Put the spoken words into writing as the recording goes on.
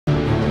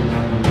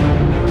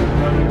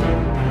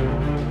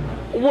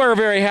We're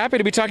very happy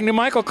to be talking to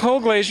Michael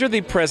Colglazier,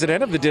 the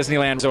president of the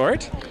Disneyland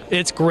Resort.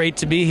 It's great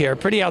to be here.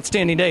 Pretty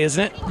outstanding day,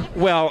 isn't it?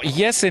 Well,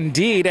 yes,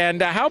 indeed.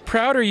 And how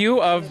proud are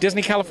you of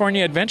Disney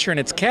California Adventure and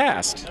its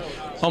cast?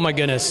 Oh my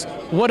goodness.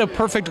 What a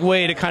perfect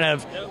way to kind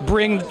of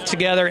bring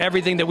together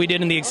everything that we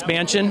did in the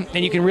expansion.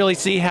 And you can really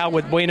see how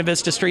with Buena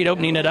Vista Street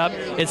opening it up,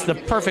 it's the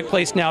perfect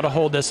place now to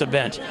hold this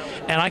event.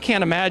 And I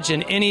can't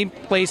imagine any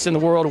place in the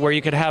world where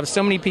you could have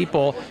so many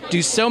people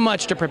do so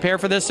much to prepare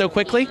for this so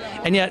quickly,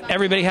 and yet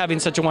everybody having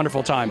such a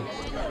wonderful time.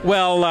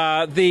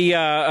 Well,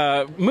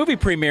 the movie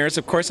premieres,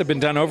 of course, have been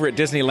done over at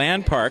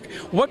Disneyland Park.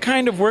 What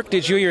kind of work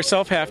did you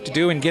yourself have to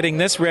do in getting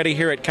this ready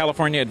here at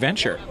California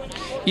Adventure?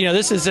 You know,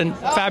 this is a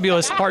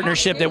fabulous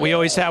partnership that we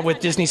always have with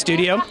Disney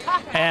Studio.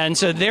 And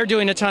so they're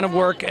doing a ton of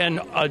work, and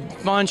a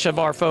bunch of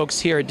our folks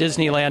here at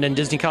Disneyland and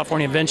Disney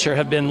California Adventure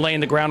have been laying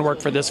the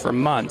groundwork for this for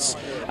months.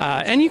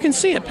 And you can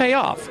see it pay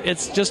off.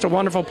 It's just a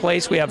wonderful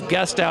place. We have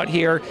guests out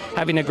here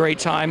having a great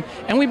time,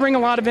 and we bring a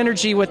lot of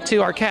energy to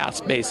our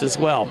cast base as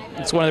well.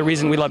 It's one of the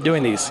reasons we love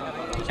doing these.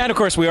 And of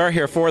course, we are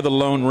here for the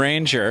Lone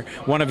Ranger.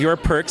 One of your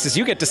perks is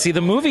you get to see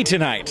the movie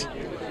tonight.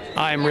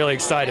 I'm really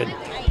excited.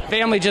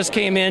 Family just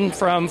came in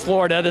from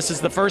Florida. This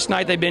is the first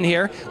night they've been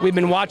here. We've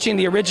been watching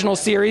the original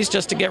series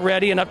just to get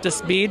ready and up to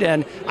speed,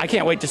 and I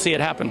can't wait to see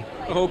it happen.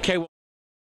 Okay.